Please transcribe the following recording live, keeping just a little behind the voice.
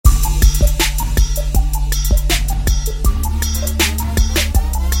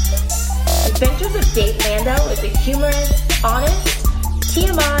Datelando is a humorous, honest,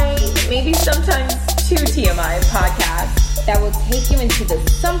 TMI, maybe sometimes too TMI podcast that will take you into the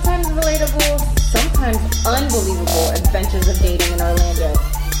sometimes relatable, sometimes unbelievable adventures of dating in Orlando.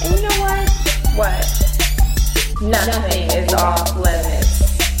 And you know what? What? Nothing is off limits.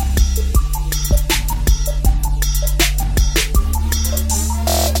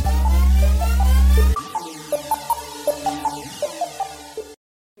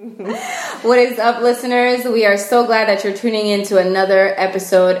 What is up, listeners? We are so glad that you're tuning in to another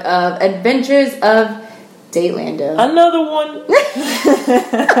episode of Adventures of Datelando. Another one.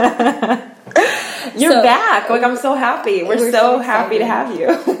 You're back. Like, I'm so happy. We're so happy to have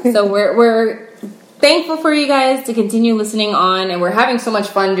you. So we're thankful for you guys to continue listening on, and we're having so much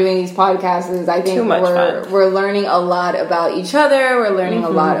fun doing these podcasts. I think we're learning a lot about each other. We're learning a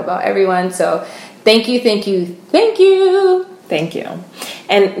lot about everyone. So thank you. Thank you.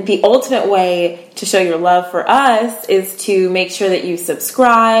 And the ultimate way to show your love for us is to make sure that you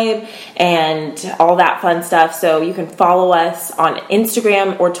subscribe and all that fun stuff. So you can follow us on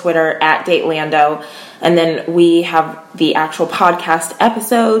Instagram or Twitter at Datelando. And then we have the actual podcast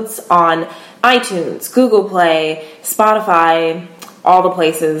episodes on iTunes, Google Play, Spotify, all the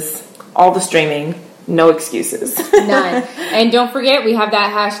places, all the streaming. No excuses. None. And don't forget, we have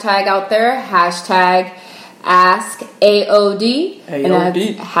that hashtag out there. Hashtag Ask AOD. And that's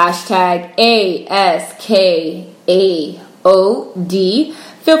hashtag ASKAOD.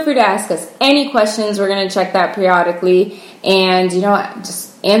 Feel free to ask us any questions. We're going to check that periodically. And,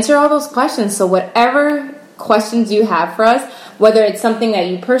 just answer all those questions. So whatever questions you have for us, whether it's something that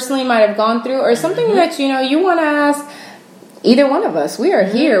you personally might have gone through or something that, you want to ask either one of us, we are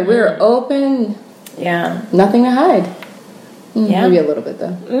here. We're open. Yeah. Nothing to hide. Yeah. Maybe a little bit,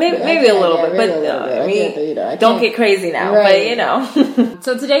 though. Maybe a little bit, but don't get crazy now. Right. But,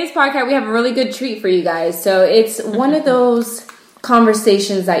 So today's podcast, we have a really good treat for you guys. So it's one of those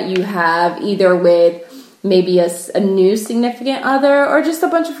conversations that you have either with maybe a new significant other or just a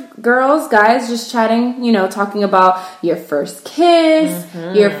bunch of guys just chatting, talking about your first kiss,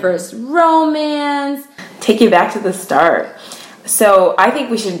 your first romance. Take you back to the start. So I think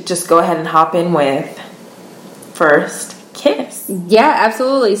we should just go ahead and hop in with first kiss. Yeah,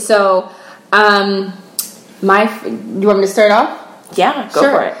 absolutely. So, you want me to start off? Yeah, go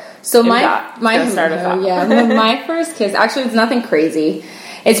for it. So my first kiss, actually, it's nothing crazy.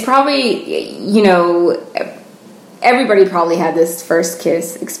 It's probably, everybody probably had this first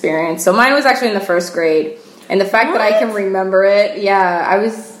kiss experience. So mine was actually in the first grade. And the fact that I can remember it, I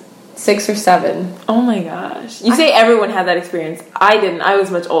was 6 or 7. Oh my gosh. You say everyone had that experience. I didn't. I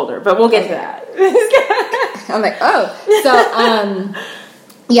was much older, but we'll get to that. I'm like, So,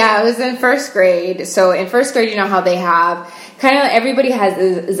 I was in first grade. So in first grade, you know how they have kind of everybody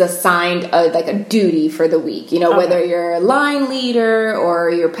is assigned a duty for the week. Whether you're a line leader or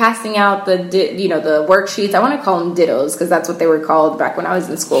you're passing out the worksheets. I want to call them dittos because that's what they were called back when I was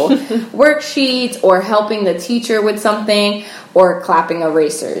in school. Worksheets or helping the teacher with something or clapping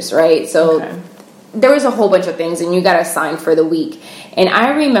erasers, right? So there was a whole bunch of things, and you got assigned for the week. And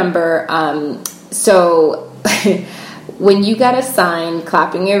I remember, when you got assigned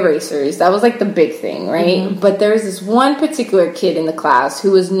clapping erasers, that was like the big thing, right? But there was this one particular kid in the class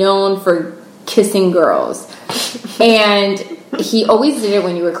who was known for kissing girls. And he always did it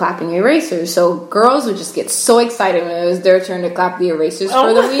when you were clapping erasers. So girls would just get so excited when it was their turn to clap the erasers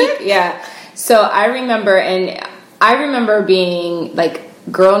for the week. Yeah. So I remember being like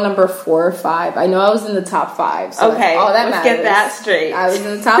girl number 4 or 5. I know I was in the top 5. So okay, all that let's get that straight. I was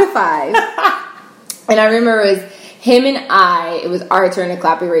in the top 5. And I remember it was him and it was our turn to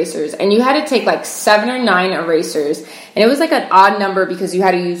clap erasers. And you had to take like 7 or 9 erasers. And it was like an odd number because you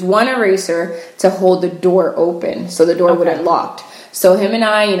had to use one eraser to hold the door open so the door wouldn't locked. So him and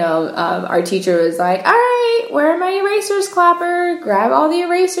our teacher was like, all right, where are my erasers, Clapper? Grab all the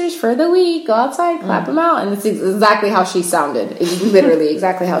erasers for the week. Go outside, clap them out. And this is exactly how she sounded. Literally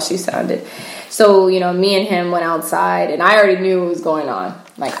exactly how she sounded. So, me and him went outside, and I already knew what was going on.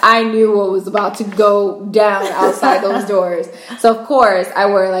 Like, I knew what was about to go down outside those doors. So, of course, I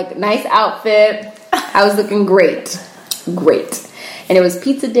wore, like, a nice outfit. I was looking great. And it was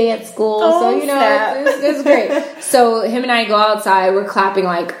pizza day at school. It was great. So, him and I go outside. We're clapping,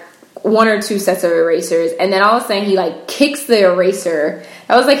 like, 1 or 2 sets of erasers. And then all of a sudden, he, like, kicks the eraser.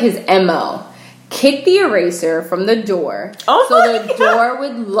 That was, like, his MO. Kick the eraser from the door. So the door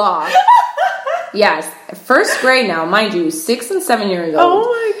would lock. Yes, first grade now, mind you, 6 and 7 years old. Oh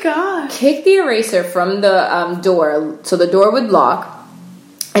my god! Kick the eraser from the door, so the door would lock.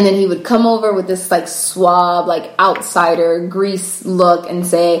 And then he would come over with this like suave, like outsider, grease look and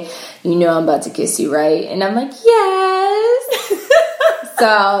say, you know I'm about to kiss you, right? And I'm like, yes.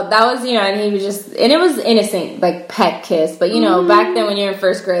 So that was, and he was just, and it was innocent, like pet kiss. But, back then when you're in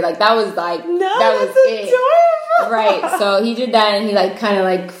first grade, like that was like, that was it. Right. So he did that and he like kind of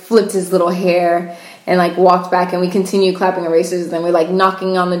like flipped his little hair and like walked back, and we continued clapping erasers. And then we're like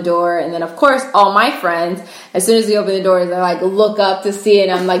knocking on the door, and then of course all my friends, as soon as we open the door, they like look up to see it,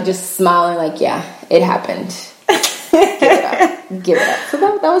 and I'm like just smiling like, yeah, it happened. Give it up. So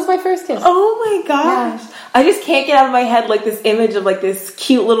that was my first kiss. Oh my gosh. Yeah. I just can't get out of my head like this image of like this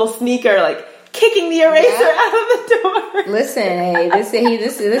cute little sneaker like kicking the eraser out of the door. Listen, hey,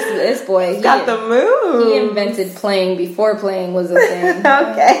 this boy, he got the move. He invented playing before playing was a thing.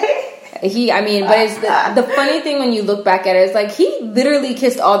 Okay. But it's the funny thing when you look back at it is like he literally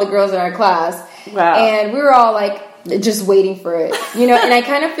kissed all the girls in our class. Wow. And we were all like just waiting for it, and I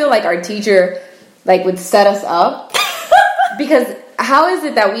kind of feel like our teacher like would set us up because how is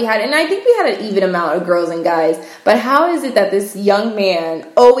it that we had, and I think we had an even amount of girls and guys, but how is it that this young man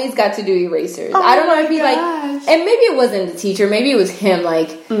always got to do erasers? I don't know if he like, and maybe it wasn't the teacher, maybe it was him like,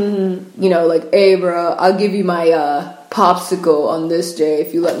 like, hey bro, I'll give you my popsicle on this day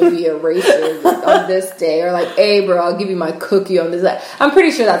if you let me be a racer on this day, or like, hey bro, I'll give you my cookie on this day. I'm pretty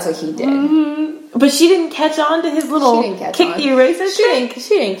sure that's what he did. But she didn't catch on to his little kick the eraser. She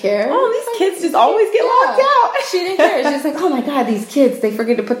didn't care. Oh, these kids just always get locked out. She didn't care. She's like, oh my god, these kids, they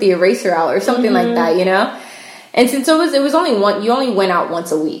forget to put the eraser out or something like that, And since it was only one, you only went out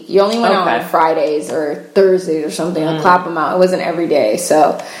once a week. You only went out on Fridays or Thursdays or something to clap them out. It wasn't every day.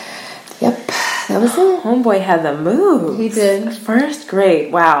 So, yep, that was it. Homeboy had the moves. He did. First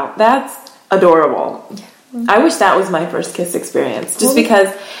grade. Wow, that's adorable. I wish that was my first kiss experience. Just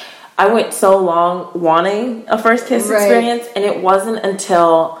because I went so long wanting a first kiss experience, and it wasn't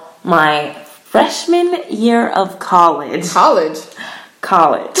until my freshman year of college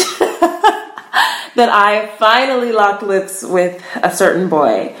that I finally locked lips with a certain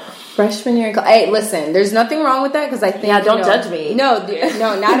boy. Freshman year in college. Hey, listen, there's nothing wrong with that because I think... Yeah, don't judge me. No, not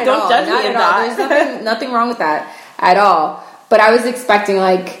at all. Don't judge me at all. There's nothing wrong with that at all. But I was expecting,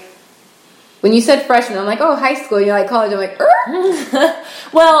 like... When you said freshman, I'm like, oh, high school. You're like, college. I'm like,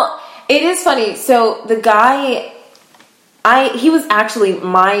 Well, it is funny. So the guy... he was actually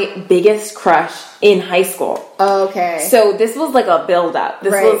my biggest crush in high school. Okay. So this was like a build-up.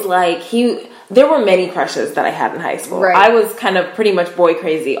 This was like... There were many crushes that I had in high school. Right. I was kind of pretty much boy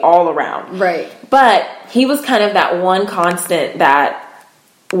crazy all around. Right. But he was kind of that one constant that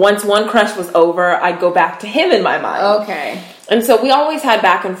once one crush was over, I'd go back to him in my mind. Okay. And so we always had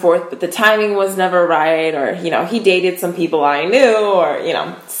back and forth, but the timing was never right, or, he dated some people I knew, or,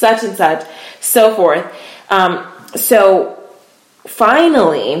 such and such, so forth. So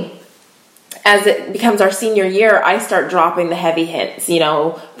finally, as it becomes our senior year, I start dropping the heavy hints.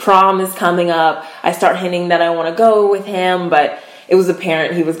 Prom is coming up. I start hinting that I want to go with him, but it was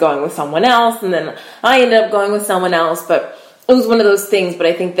apparent he was going with someone else, and then I ended up going with someone else, but it was one of those things. But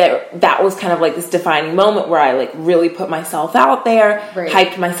I think that was kind of like this defining moment where I like really put myself out there,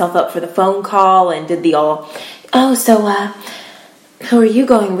 hyped myself up for the phone call, and did the who are you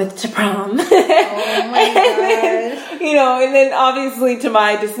going with to prom? Oh my gosh. And then obviously to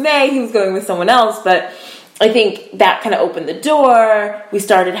my dismay, he was going with someone else. But I think that kind of opened the door. We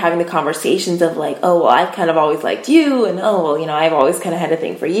started having the conversations of like, oh, well, I've kind of always liked you. And oh, well, I've always kind of had a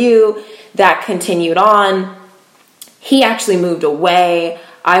thing for you. That continued on. He actually moved away.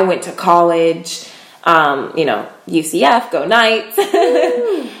 I went to college. UCF, go Knights.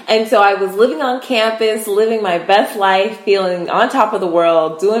 And so I was living on campus, living my best life, feeling on top of the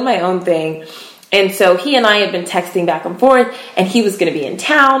world, doing my own thing. And so he and I had been texting back and forth, and he was going to be in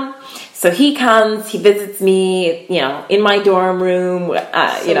town. So he comes, he visits me, in my dorm room. Cute.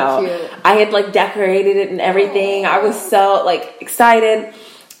 I had like decorated it and everything. I was so like excited.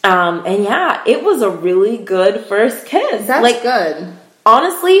 And yeah, it was a really good first kiss. That's good.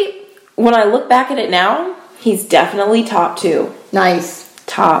 Honestly, when I look back at it now, he's definitely top 2. Nice.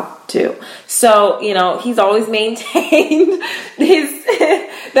 Top 2. So, he's always maintained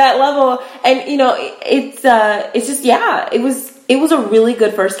that level. And, it's just, it was a really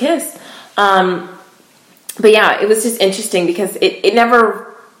good first kiss. But yeah, it was just interesting because it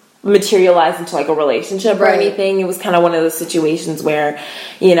never materialized into like a relationship or anything. It was kind of one of those situations where,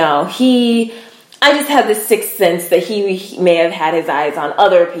 I just had this sixth sense that he may have had his eyes on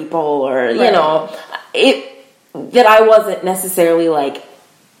other people, or, that I wasn't necessarily like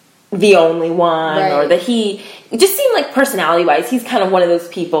the only one, or that he it just seemed like personality-wise, he's kind of one of those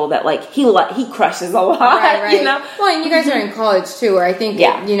people that, like, he crushes a lot, right. you know? Well, and you guys are in college, too, where I think,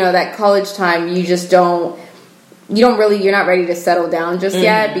 you know, that college time, you just don't, you're not ready to settle down just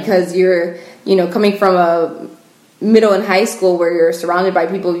yet, because you're, you know, coming from a middle and high school where you're surrounded by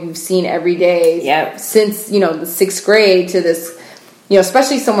people you've seen every day since, you know, the 6th grade to this, you know,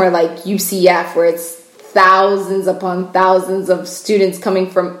 especially somewhere like UCF where it's thousands upon thousands of students coming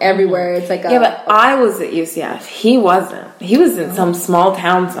from everywhere. It's like but I was at UCF. He wasn't. He was in some small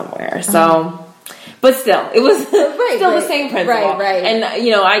town somewhere. So, but still, it was still the same principle. Right. And,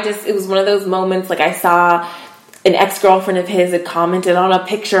 you know, it was one of those moments, like, I saw an ex-girlfriend of his had commented on a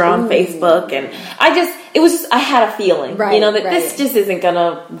picture on Facebook, and I had a feeling, you know, that this just isn't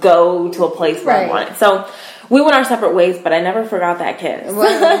gonna go to a place where I want it. So we went our separate ways, but I never forgot that kiss.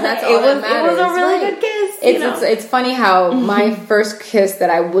 Well, that's all that matters. It was a really good kiss. It's funny how my first kiss that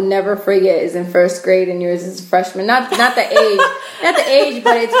I will never forget is in 1st grade, and yours is freshman. Not the age,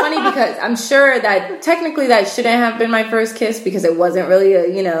 but it's funny because I'm sure that technically that shouldn't have been my first kiss because it wasn't really a,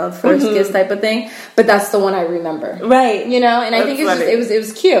 you know, first kiss type of thing. But that's the one I remember, right? You know, and I think it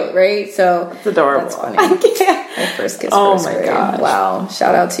was cute, right? So it's adorable. That's funny. My first kiss. Oh my god! Wow!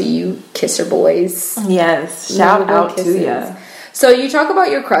 Shout out to you, kisser boys. Yes. Shout out to you. So you talk about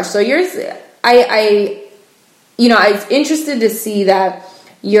your crush. So yours, I was interested to see that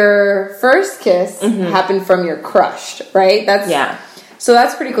your first kiss happened from your crush, right? So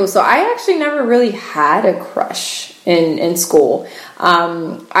that's pretty cool. So I actually never really had a crush in school.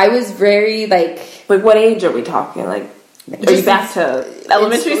 I was very like what age are we talking? Like, are you back to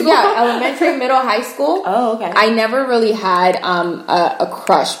elementary school? Yeah, elementary, middle, high school. Oh, okay. I never really had a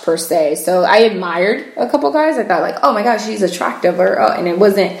crush per se. So I admired a couple guys. I thought like, oh my gosh, she's attractive, and it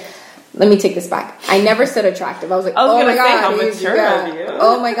wasn't. Let me take this back. I never said attractive. I was like, oh my god, how mature are you?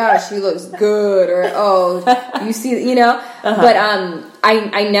 Oh my gosh, she looks good, or oh, you see, you know. But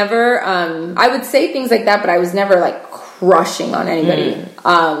I never. I would say things like that, but I was never like crushing on anybody.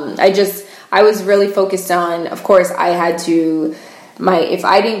 I was really focused on, of course, I had to, if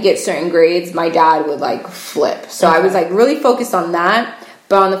I didn't get certain grades, my dad would like flip. So I was like really focused on that.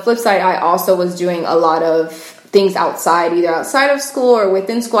 But on the flip side, I also was doing a lot of things outside, either outside of school or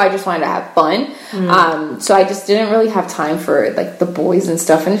within school. I just wanted to have fun. So I just didn't really have time for like the boys and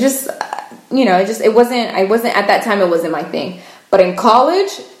stuff. And just, you know, I wasn't, at that time, it wasn't my thing. But in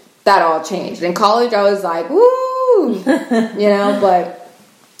college, that all changed. In college, I was like, woo, you know, but...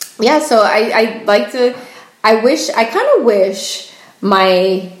 Yeah, so I kind of wish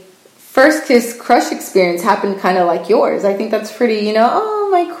my first kiss crush experience happened kind of like yours. I think that's pretty, you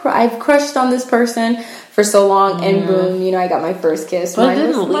know, I've crushed on this person for so long, and boom, you know, I got my first kiss. But it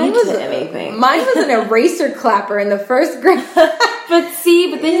didn't lead to anything. Mine was an eraser clapper in the 1st grade.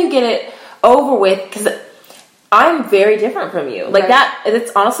 But then you get it over with, because I'm very different from you. Like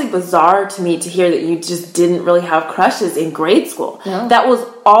it's honestly bizarre to me to hear that you just didn't really have crushes in grade school. No. That was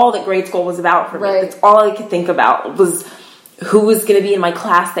all that grade school was about for me. That's all I could think about was who was going to be in my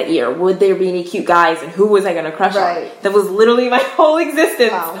class that year. Would there be any cute guys, and who was I going to crush on? That was literally my whole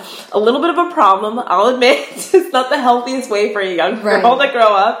existence. Wow. A little bit of a problem, I'll admit. It's not the healthiest way for a young girl to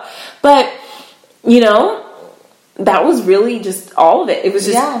grow up. But, you know, that was really just all of it. It was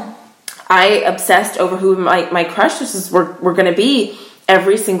just... I obsessed over who my crushes were going to be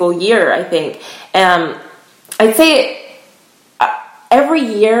every single year, I think. I'd say every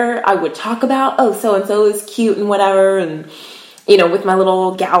year I would talk about, oh, so-and-so is cute and whatever, and, you know, with my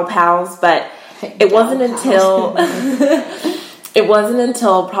little gal pals, but it wasn't until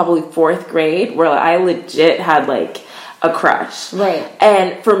probably 4th grade where I legit had, like, a crush. Right.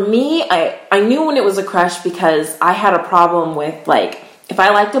 And for me, I knew when it was a crush because I had a problem with, like, if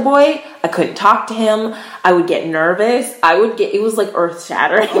I liked a boy, I couldn't talk to him. I would get nervous. It was like earth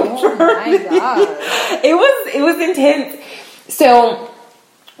shattering. Oh my god. It was intense. So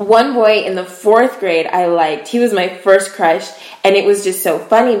one boy in the 4th grade I liked, he was my first crush, and it was just so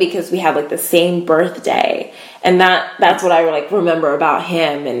funny because we had like the same birthday. And that's what I like remember about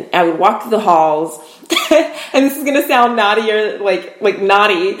him. And I would walk through the halls, and this is gonna sound naughty or like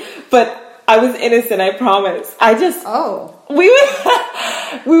naughty, but I was innocent, I promise. We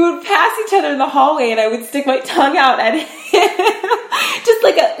would pass each other in the hallway, and I would stick my tongue out at him, just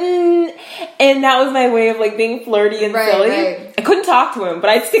like and that was my way of like being flirty and silly. Right. I couldn't talk to him, but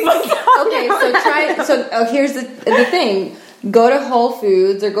I'd stick my tongue out. So here's the thing: go to Whole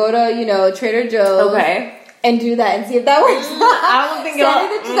Foods or go to, you know, Trader Joe's. Okay. And do that and see if that works. I don't think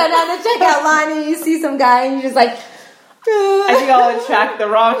stand on the checkout line and you see some guy and you're just like, I think I'll attract the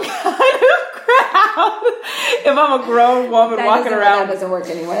wrong kind of crowd. if I'm a grown woman walking around. That doesn't work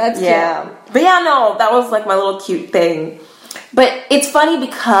anymore. That's cute. But yeah, no, that was like my little cute thing. But it's funny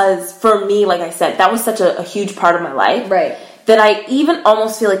because for me, like I said, that was such a huge part of my life. Right. That I even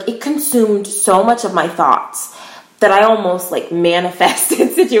almost feel like it consumed so much of my thoughts that I almost like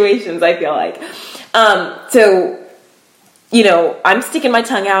manifested situations, I feel like. So, you know, I'm sticking my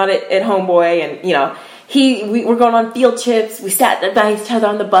tongue out at homeboy, and, you know, we were going on field trips. We sat by each other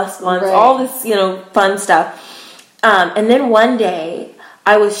on the bus once, all this, you know, fun stuff. And then one day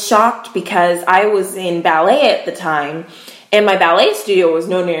I was shocked because I was in ballet at the time, and my ballet studio was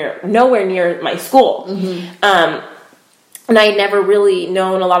nowhere near my school. Mm-hmm. And I had never really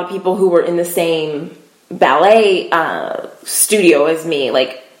known a lot of people who were in the same ballet studio as me.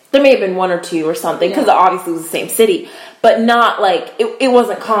 Like, there may have been one or two or something, because obviously it was the same city, but not like, it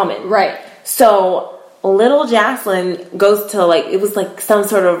wasn't common. Right. So little Jaslyn goes to like, it was like some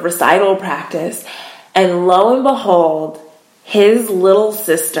sort of recital practice, and lo and behold, his little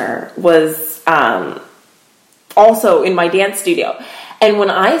sister was also in my dance studio. And when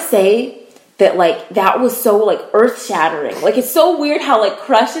I say that, like, that was so, like, earth-shattering. Like, it's so weird how, like,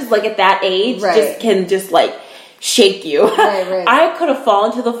 crushes, like, at that age can just, like, shake you. Right. I could have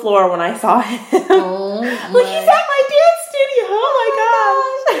fallen to the floor when I saw him. Oh, like, he's at my dance studio. Oh,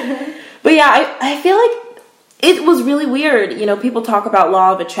 my gosh. But, yeah, I feel like it was really weird. You know, people talk about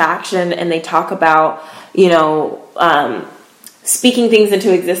law of attraction, and they talk about, you know, speaking things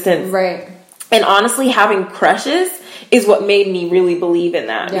into existence. Right. And honestly, having crushes is what made me really believe in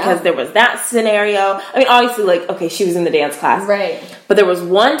that. Because there was that scenario. I mean, obviously, like, okay, she was in the dance class. Right. But there was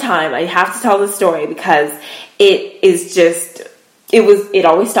one time, I have to tell this story because it is just, it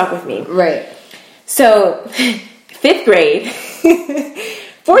always stuck with me. Right. So, 5th grade,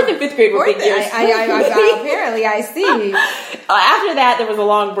 4th and 5th grade were big years. Apparently, I see. After that, there was a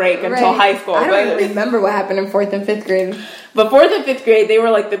long break until high school. I don't even remember what happened in 4th and 5th grade. But 4th and 5th grade, they were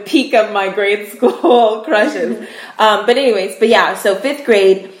like the peak of my grade school crushes. But anyways, but yeah, so 5th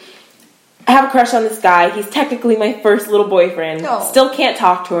grade, I have a crush on this guy. He's technically my first little boyfriend. Oh. Still can't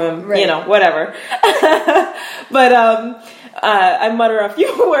talk to him, you know, whatever. But I mutter a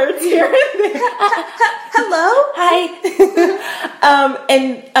few words here and there. Hello? Hi.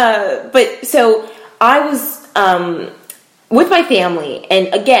 But so I was with my family,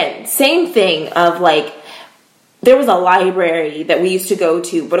 and again, same thing of like, there was a library that we used to go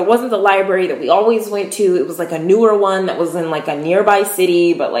to, but it wasn't the library that we always went to. It was like a newer one that was in like a nearby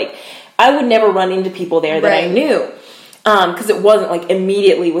city, but like I would never run into people there that I knew, because it wasn't like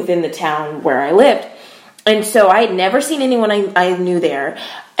immediately within the town where I lived. And so I had never seen anyone I knew there,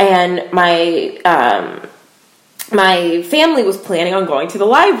 and my family was planning on going to the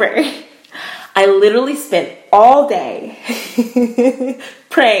library. I literally spent all day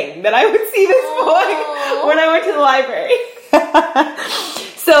praying that I would see this boy when I went to the library.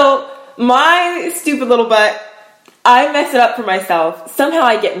 So my stupid little butt, I mess it up for myself. Somehow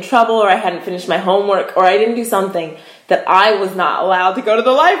I get in trouble, or I hadn't finished my homework, or I didn't do something that I was not allowed to go to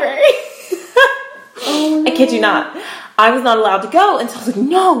the library. Oh, no. I kid you not. I was not allowed to go, and so I was like,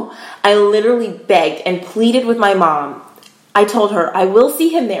 no. I literally begged and pleaded with my mom. I told her, I will see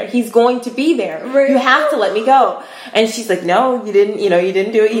him there. He's going to be there. Right. You have to let me go. And she's like, no, you didn't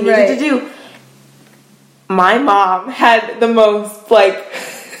do what you needed to do. My mom had the most, like,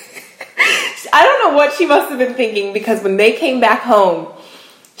 I don't know what she must have been thinking, because when they came back home,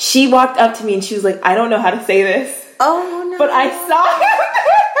 she walked up to me and she was like, I don't know how to say this. Oh, no. But I saw him.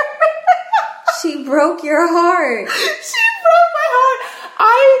 She broke your heart. She broke my heart.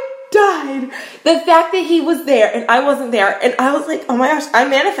 I died. The fact that he was there and I wasn't there, and I was like, oh my gosh, I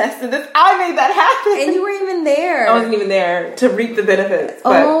manifested this. I made that happen. And you weren't even there. I wasn't even there to reap the benefits.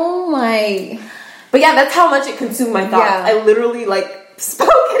 But, oh my. But yeah, that's how much it consumed my thoughts. Yeah. I literally spoke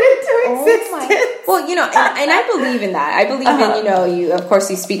it into existence. Well, you know, and I believe in that. I believe in, you know, you, of course,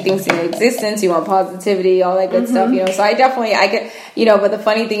 you speak things into existence. You want positivity, all that good stuff, you know. So I get, you know, but the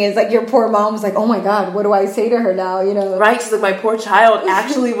funny thing is, like, your poor mom was like, oh my God, what do I say to her now, you know? Right, she's like, my poor child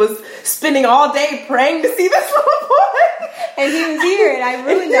actually was spending all day praying to see this little boy. And he was here, and I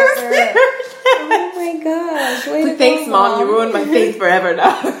ruined that for her. Oh my gosh. Way to Thanks, go, Mom. You ruined my faith forever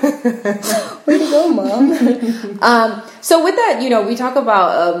now. Way to go, Mom. So with that, you know, we talk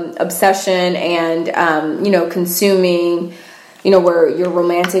about obsession and, you know, consuming, you know, where your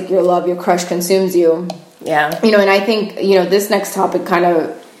romantic, your love, your crush consumes you. Yeah. You know, and I think, you know, this next topic kind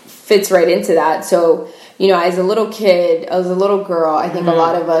of fits right into that. So, you know, as a little kid, as a little girl, I think a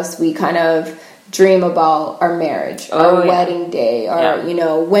lot of us, we kind of dream about our marriage, our wedding day, or, you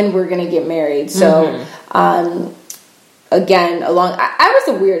know, when we're going to get married. So, again, I was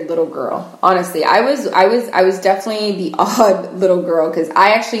a weird little girl. Honestly, I was definitely the odd little girl because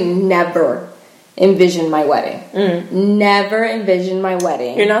I actually never envisioned my wedding. Never envisioned my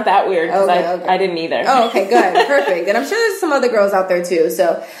wedding. You're not that weird because I didn't either. Oh, okay, good, perfect. And I'm sure there's some other girls out there too.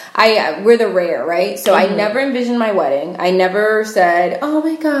 So we're the rare, right? So I never envisioned my wedding. I never said, "Oh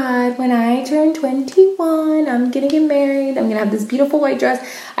my God, when I turn 21, I'm gonna get married. I'm gonna have this beautiful white dress."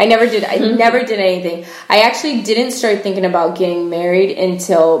 I never did. I never did anything. I actually didn't start thinking about getting married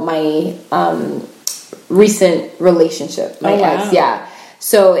until my recent relationship. My ex, yeah.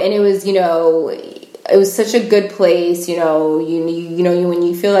 So, and it was, it was such a good place, when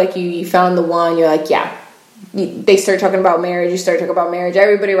you feel like you found the one, you're like, yeah. They start talking about marriage, you start talking about marriage,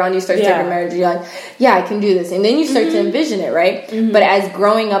 everybody around you starts talking about marriage, you're like, yeah, I can do this. And then you start to envision it, right? But as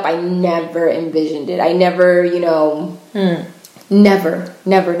growing up, I never envisioned it. I never, never.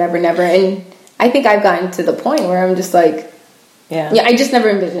 And I think I've gotten to the point where I'm just like, I just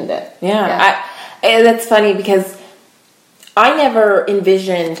never envisioned it. Yeah. That's funny because I never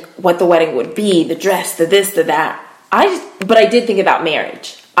envisioned what the wedding would be, the dress, the this, the that. But I did think about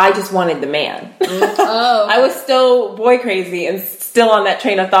marriage. I just wanted the man. Oh. I was still boy crazy and still on that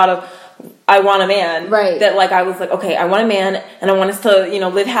train of thought of I want a man. Right. That I was like, okay, I want a man and I want us to,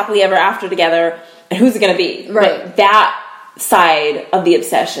 live happily ever after together. And who's it going to be? Right. But that side of the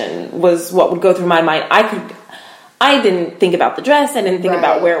obsession was what would go through my mind. I didn't think about the dress. I didn't think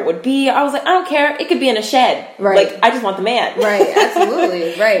about where it would be. I was like, I don't care. It could be in a shed. Right. I just want the man. Right.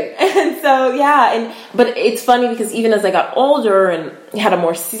 Absolutely. Right. And so, but it's funny because even as I got older and had a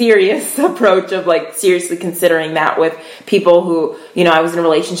more serious approach of seriously considering that with people who, I was in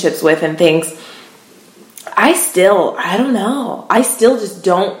relationships with and things, I don't know. I still just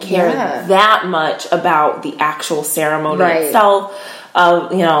don't care that much about the actual ceremony itself of,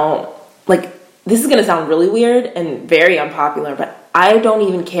 this is going to sound really weird and very unpopular, but I don't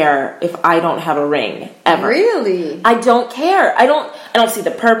even care if I don't have a ring ever. Really? I don't care. I don't see the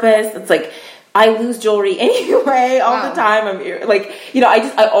purpose. It's I lose jewelry anyway all the time.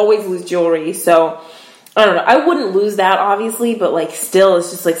 I always lose jewelry. So I don't know. I wouldn't lose that obviously, but still it's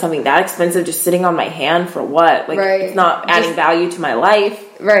just something that expensive just sitting on my hand for what? It's not adding value to my life.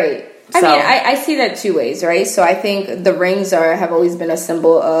 Right. So. I mean, I see that two ways, right? So I think the rings have always been a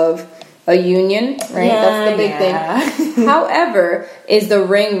symbol of a union, right? That's the big thing. However, is the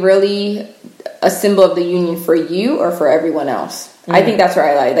ring really a symbol of the union for you or for everyone else? I think that's where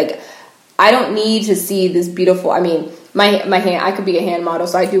I like I don't need to see this beautiful, I mean, my hand, I could be a hand model,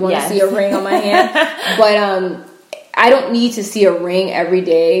 so I do want to see a ring on my hand, but I don't need to see a ring every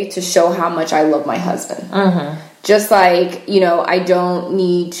day to show how much I love my husband. Just I don't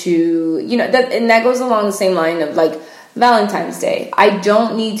need to, and that goes along the same line of Valentine's Day. I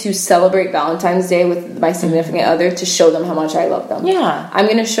don't need to celebrate Valentine's Day with my significant other to show them how much I love them. Yeah. I'm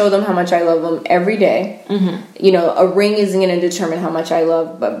going to show them how much I love them every day. A ring isn't going to determine how much I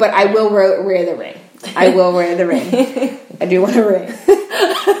love, but I will wear the ring. I will wear the ring. I do want a ring.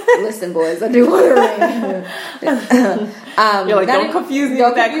 Listen, boys, I do want a ring. You're don't confuse me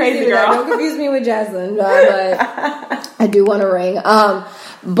with that crazy girl. Don't confuse me with Jaslyn, but I do want a ring.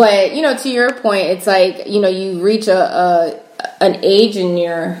 But, to your point, it's you reach an age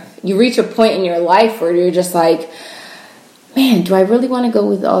you reach a point in your life where you're just man, do I really want to go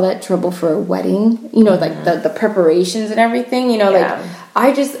with all that trouble for a wedding? The preparations and everything,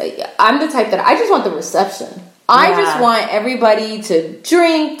 I'm the type that I just want the reception. I just want everybody to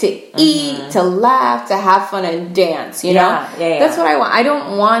drink, to eat, to laugh, to have fun and dance, That's what I want. I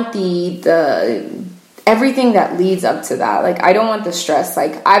don't want the everything that leads up to that. I don't want the stress.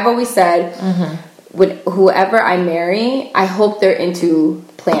 I've always said, with whoever I marry, I hope they're into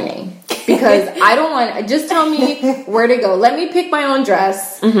planning. Because I don't want... Just tell me where to go. Let me pick my own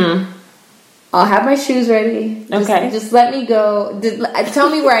dress. I'll have my shoes ready. Just let me go. Tell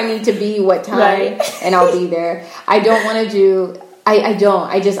me where I need to be, what time, and I'll be there. I don't want to do... I don't.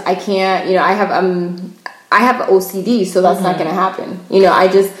 I can't... I have OCD, so that's not going to happen.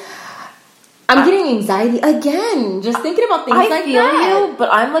 I'm getting anxiety again, just thinking about things I feel you, but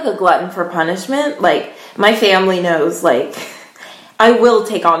I'm a glutton for punishment. My family knows, I will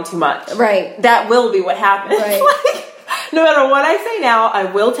take on too much. Right. That will be what happens. Right. No matter what I say now, I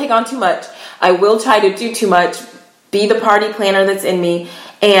will take on too much. I will try to do too much, be the party planner that's in me,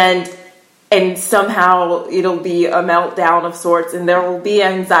 and somehow it'll be a meltdown of sorts, and there will be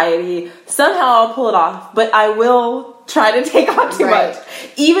anxiety. Somehow I'll pull it off, but I will try to take on too much.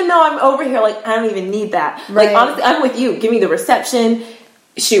 Even though I'm over here, I don't even need that. Honestly, I'm with you. Give me the reception.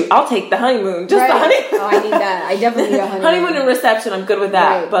 Shoot, I'll take the honeymoon. Just the honeymoon. Oh, I need that. I definitely need a honeymoon. Honeymoon and reception, I'm good with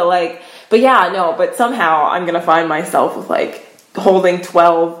that. But But yeah, no, but somehow I'm going to find myself with like holding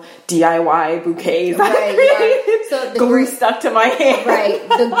 12 DIY bouquets right. So glue stuck to my hand. Right.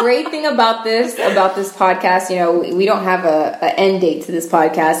 The great thing about this podcast, you know, we don't have a end date to this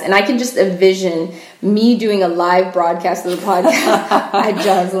podcast, and I can just envision me doing a live broadcast of the podcast at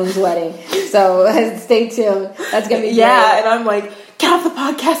Jocelyn's wedding. So stay tuned. That's gonna be great. And I'm like, get off the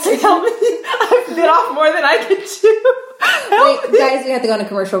podcast and help me. I've bit off more than I can chew. Wait, guys, we have to go on a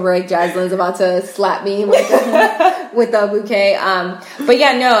commercial break. Jocelyn's about to slap me with a bouquet. But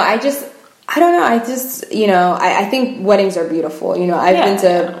yeah, no, I don't know. I think weddings are beautiful. You know, I've been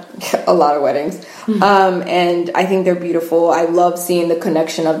to a lot of weddings. And I think they're beautiful. I love seeing the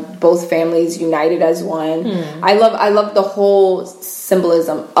connection of both families united as one. I love the whole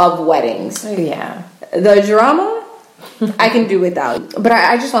symbolism of weddings. Yeah. The drama, I can do without, but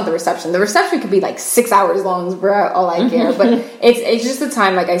I just want the reception. The reception could be like 6 hours long, bro. All I care. But it's just a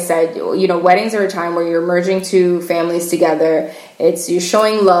time, like I said, you know, weddings are a time where you're merging two families together. You're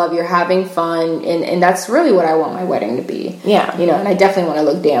showing love, you're having fun, and that's really what I want my wedding to be. Yeah, you know, and I definitely want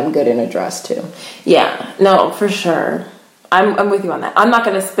to look damn good in a dress too. Yeah, no, for sure. I'm with you on that. I'm not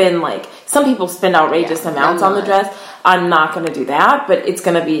going to spend like some people spend outrageous amounts on the dress. I'm not going to do that, but it's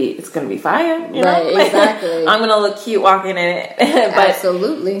going to be fire. You know? Right, exactly. I'm going to look cute walking in it. But,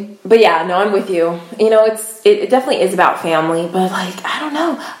 absolutely. But yeah, no, I'm with you. You know, it definitely is about family, but like, I don't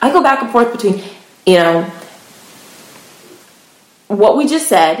know. I go back and forth between, you know, what we just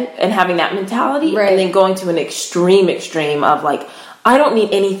said and having that mentality, and then going to an extreme of like, I don't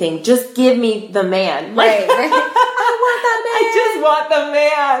need anything. Just give me the man. Like, I just want the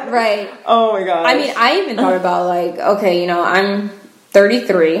man. Right. Oh my God. I mean, I even thought about like, okay, you know, I'm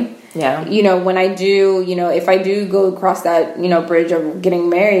 33. Yeah. You know, when I do, you know, if I do go across that, you know, bridge of getting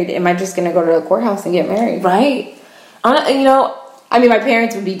married, am I just going to go to the courthouse and get married? Right. You know, I mean, my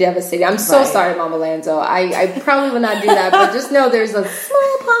parents would be devastated. I'm so sorry, Mama Lanzo. I probably would not do that, but just know there's a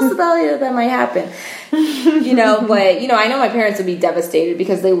small possibility that might happen. You know, but, you know, I know my parents would be devastated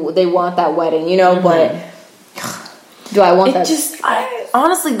because they want that wedding, you know, but do I want that?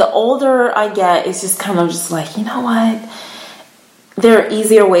 Honestly, the older I get, it's just kind of just like, you know what? There are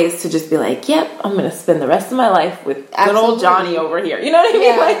easier ways to just be like, yep, I'm going to spend the rest of my life with good old Johnny over here. You know what I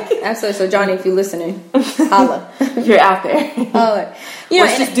mean? Like, absolutely. So, Johnny, if you're listening, holla. If you're out there. Holla. You know,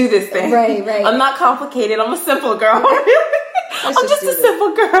 let's just do this thing. Right. I'm not complicated. I'm a simple girl. I'm just a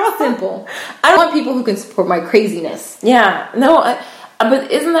simple girl. Simple. I want people who can support my craziness. Yeah. No, but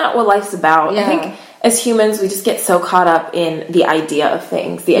isn't that what life's about? Yeah. I think as humans, we just get so caught up in the idea of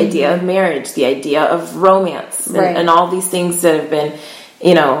things, the idea of marriage, the idea of romance, and all these things that have been,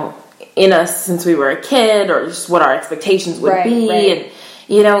 you know, in us since we were a kid, or just what our expectations would be. And,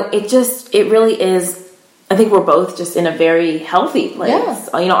 you know, it really is, I think we're both just in a very healthy place.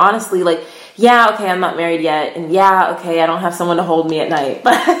 Yeah. You know, honestly, like, yeah, okay, I'm not married yet, and yeah, okay, I don't have someone to hold me at night,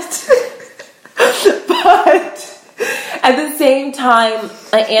 but at the same time,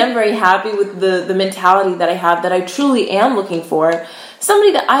 I am very happy with the mentality that I have, that I truly am looking for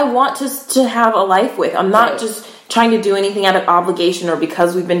somebody that I want to have a life with. I'm not just trying to do anything out of obligation, or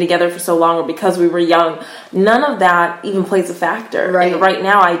because we've been together for so long, or because we were young. None of that even plays a factor. Right. And right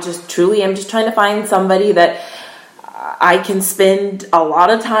now, I just truly am just trying to find somebody that I can spend a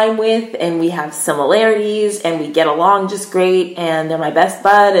lot of time with, and we have similarities, and we get along just great, and they're my best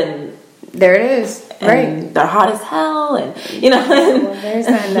bud, and there it is. And they're hot as hell, and you know. Well, there's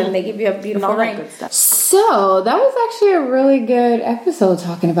that, and then they give you a beautiful ring. Good stuff. So that was actually a really good episode,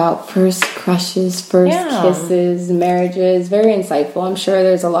 talking about first crushes, first kisses, marriages. Very insightful. I'm sure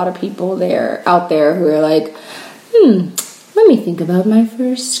there's a lot of people out there who are like, let me think about my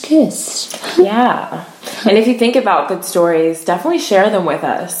first kiss. Yeah. And if you think about good stories, definitely share them with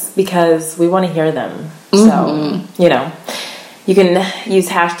us, because we want to hear them. So, you know, you can use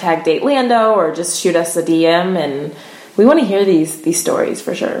hashtag DateLando, or just shoot us a DM, and we want to hear these stories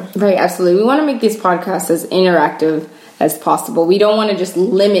for sure. Right, absolutely. We want to make these podcasts as interactive as possible. We don't want to just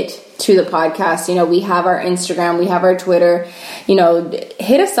limit to the podcast. You know, we have our Instagram, we have our Twitter. You know,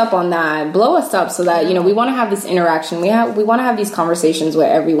 hit us up on that, blow us up, so that, you know, we want to have this interaction. We want to have these conversations with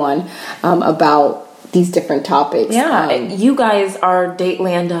everyone about these different topics. Yeah, you guys are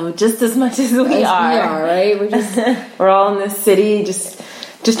DateLando just as much as we are. We are, right? We're just we're all in this city, just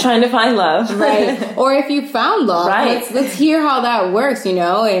Just trying to find love. Right. Or if you found love, right. let's hear how that works,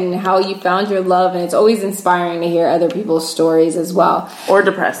 and how you found your love. And it's always inspiring to hear other people's stories as well. Or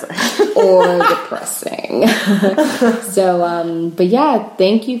depressing. So, but yeah,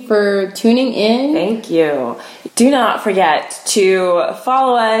 thank you for tuning in. Thank you. Do not forget to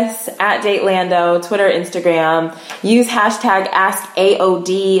follow us at Datelando, Twitter, Instagram. Use hashtag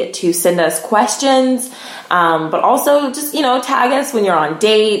AskAOD to send us questions. But also just, tag us when you're on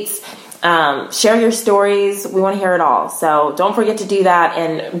dates. Share your stories. We want to hear it all. So don't forget to do that,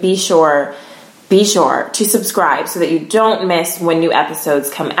 and be sure to subscribe so that you don't miss when new episodes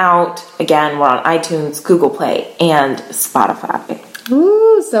come out. Again, we're on iTunes, Google Play, and Spotify.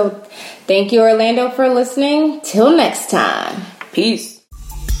 Ooh, so thank you, Orlando, for listening. Till next time. Peace.